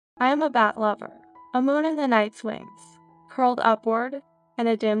I am a bat lover, a moon in the night's wings, curled upward, and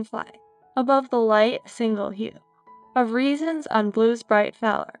a dim flag. Above the light, single hue of reasons on blue's bright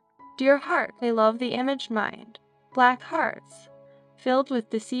feller. Dear heart, they love the imaged mind, black hearts, filled with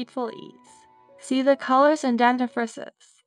deceitful ease. See the colors and dentifrices,